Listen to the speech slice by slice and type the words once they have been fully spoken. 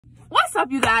What's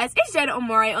up, you guys? It's Jada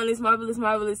Omari on this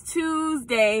marvelous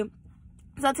Tuesday.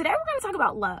 So today we're going to talk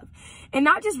about love, and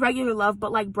not just regular love,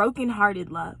 but like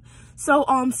broken-hearted love. So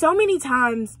so many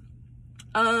times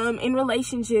in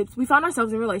relationships, we find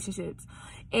ourselves in relationships,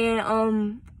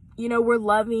 and you know, we're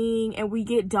loving and we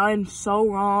get done so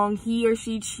wrong. He or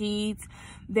she cheats,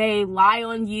 they lie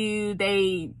on you,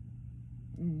 they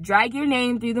drag your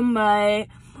name through the mud,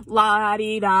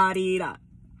 la-di-da-di-da.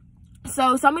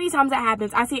 So many times that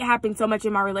happens. I see it happen so much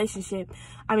in my relationship.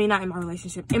 I mean, not in my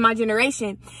relationship, in my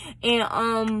generation.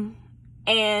 And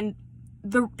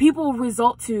the people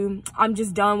result to, I'm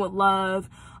just done with love.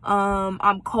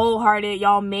 I'm cold-hearted.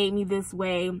 Y'all made me this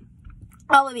way.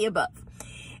 All of the above.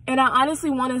 And I honestly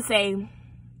want to say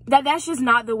that that's just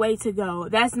not the way to go.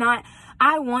 That's not,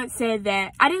 I once said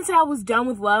that, I didn't say I was done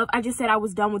with love. I just said I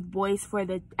was done with boys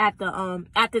at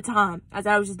the time. I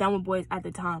said I was just done with boys at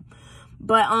the time.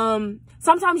 But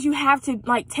sometimes you have to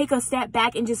like take a step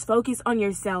back and just focus on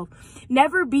yourself.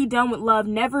 Never be done with love.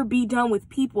 Never be done with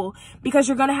people, because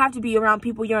you're going to have to be around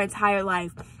people your entire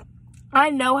life.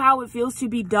 I know how it feels to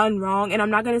be done wrong, and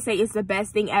I'm not going to say it's the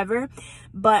best thing ever,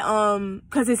 but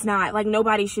cuz it's not. Like,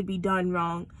 nobody should be done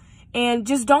wrong. And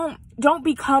just don't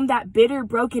become that bitter,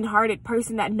 broken-hearted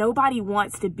person that nobody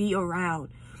wants to be around.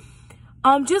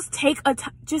 Just take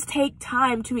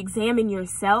time to examine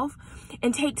yourself,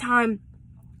 and take time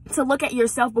to look at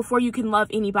yourself before you can love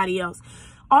anybody else.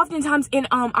 Oftentimes in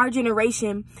our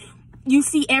generation, you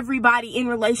see everybody in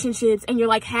relationships and you're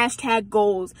like hashtag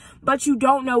goals, but you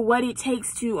don't know what it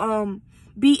takes to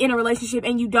be in a relationship,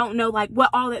 and you don't know like what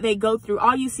all that they go through.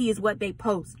 All you see is what they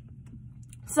post.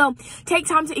 So take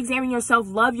time to examine yourself,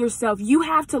 love yourself. You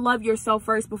have to love yourself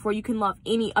first before you can love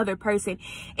any other person.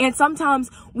 And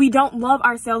sometimes we don't love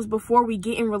ourselves before we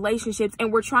get in relationships,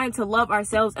 and we're trying to love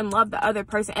ourselves and love the other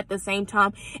person at the same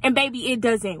time. And baby, it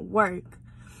doesn't work.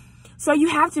 So you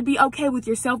have to be okay with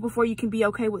yourself before you can be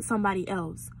okay with somebody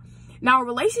else. Now, a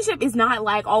relationship is not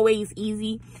like always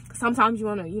easy. Sometimes you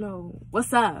want to, you know,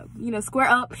 what's up, you know, square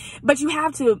up, but you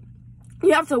have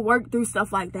to work through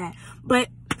stuff like that. But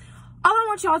all I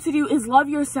want y'all to do is love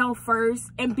yourself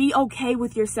first and be okay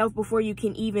with yourself before you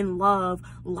can even love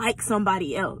like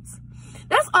somebody else.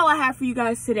 That's all I have for you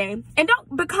guys today. And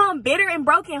don't become bitter and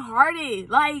brokenhearted.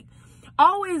 Like,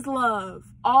 always love.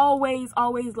 Always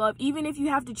love. Even if you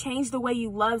have to change the way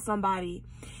you love somebody,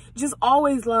 just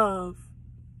always love.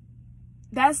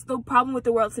 That's the problem with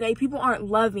the world today. People aren't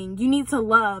loving. You need to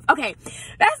love. Okay,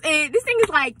 that's it. This thing is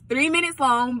like 3 minutes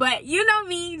long, but you know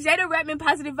me, Jada Redmond,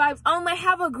 positive vibes only.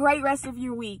 Have a great rest of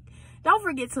your week. Don't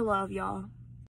forget to love, y'all.